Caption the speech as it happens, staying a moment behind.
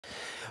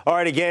All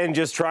right, again,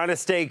 just trying to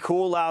stay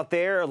cool out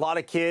there. A lot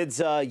of kids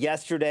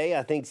yesterday,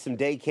 I think some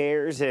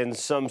daycares and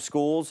some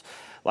schools,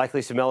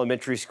 likely some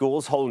elementary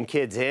schools, holding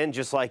kids in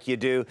just like you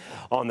do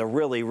on the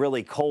really,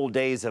 really cold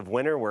days of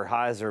winter where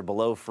highs are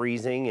below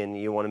freezing, and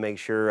you want to make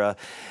sure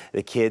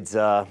the kids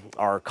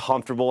are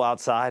comfortable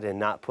outside and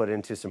not put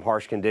into some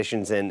harsh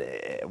conditions. And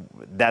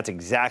that's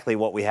exactly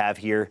what we have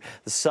here,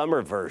 the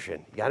summer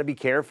version. You got to be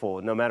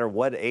careful no matter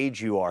what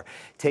age you are.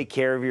 Take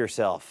care of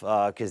yourself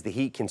because the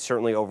heat can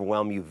certainly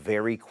overwhelm you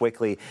very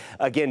quickly.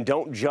 Again,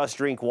 don't just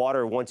drink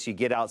water once you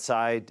get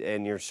outside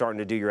and you're starting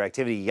to do your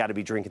activity. You got to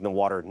be drinking the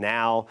water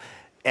now,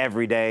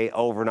 every day,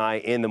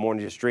 overnight, in the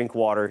morning. Just drink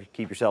water,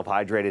 keep yourself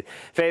hydrated.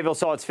 Fayetteville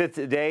saw its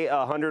 5th day,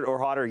 100 or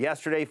hotter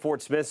yesterday.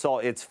 Fort Smith saw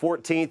its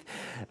 14th.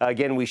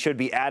 Again, we should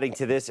be adding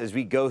to this as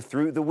we go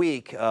through the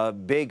week. A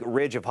big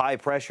ridge of high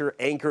pressure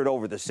anchored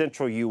over the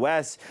central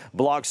U.S.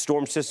 blocks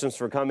storm systems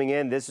from coming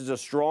in. This is a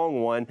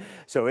strong one,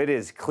 so it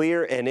is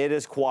clear and it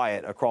is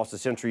quiet across the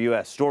central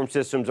U.S. Storm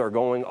systems are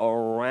going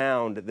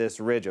around this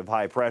ridge of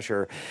high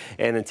pressure,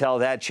 and until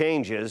that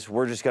changes,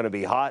 we're just going to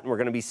be hot and we're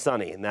going to be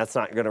sunny, and that's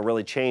not going to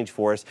really change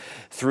for us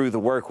through the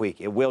work week.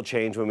 It will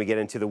change when we get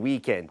into the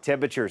weekend.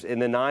 Temperatures in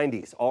the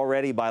 90s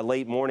already by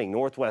late morning.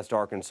 Northwest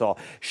Arkansas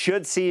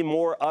should see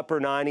more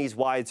upper 90s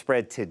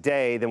widespread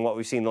today than what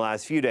we've seen the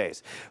last few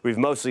days. We've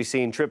mostly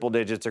seen triple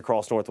digits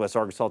across Northwest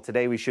Arkansas.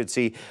 Today we should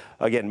see,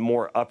 again,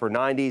 more upper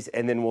 90s,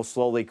 and then we'll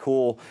slowly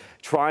cool,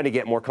 trying to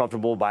get more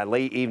comfortable by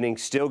late evening.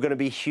 Still going to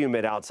be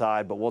humid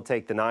outside, but we'll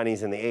take the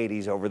 90s and the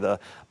 80s over the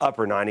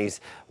upper 90s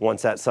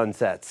once that sun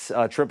sets.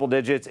 Triple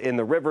digits in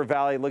the River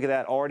Valley. Look at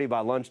that already by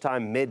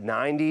lunchtime,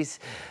 mid-90s.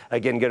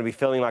 Again, going to be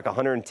feeling like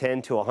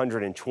 110 to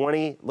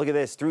 120. Look at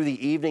this through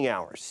the evening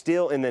hours,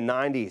 still in the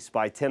 90s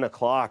by 10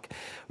 o'clock.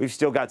 We've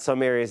still got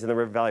some areas in the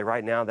River Valley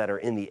right now that are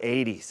in the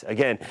 80s.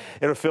 Again,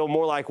 it'll feel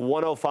more like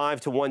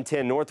 105 to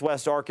 110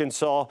 Northwest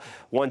Arkansas,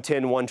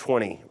 110,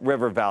 120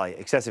 River Valley.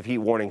 Excessive heat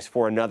warnings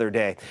for another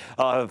day.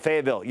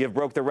 Fayetteville, you've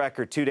broke the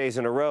record 2 days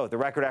in a row. The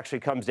record actually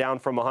comes down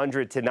from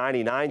 100 to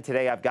 99.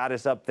 Today, I've got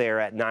us up there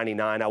at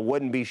 99. I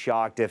wouldn't be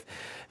shocked if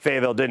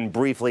Fayetteville didn't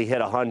briefly hit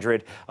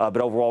 100, but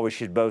overall, we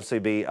should mostly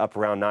be up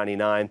around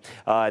 99,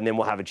 and then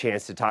we'll have a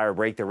chance to tie or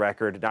break the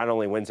record not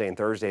only Wednesday and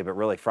Thursday, but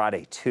really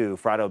Friday too.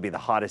 Friday will be the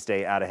hottest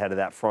day out ahead of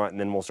that front, and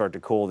then we'll start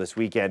to cool this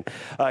weekend.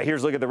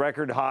 Here's a look at the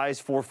record highs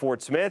for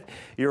Fort Smith.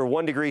 You're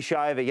 1 degree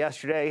shy of it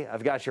yesterday.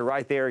 I've got you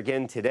right there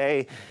again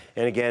today,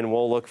 and again,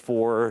 we'll look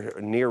for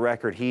near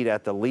record heat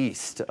at the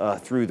least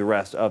through the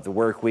rest of the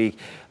work week.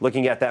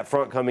 Looking at that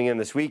front coming in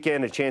this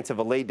weekend, a chance of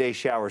a late day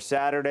shower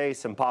Saturday,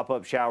 some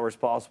pop-up showers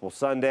possible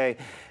Sunday,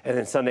 and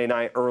then Sunday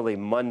night, early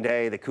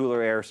Monday. The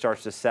cooler air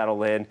starts to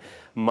settle in.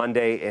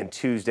 Monday and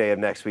Tuesday of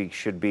next week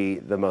should be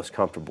the most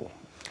comfortable.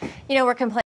 You know, we're complaining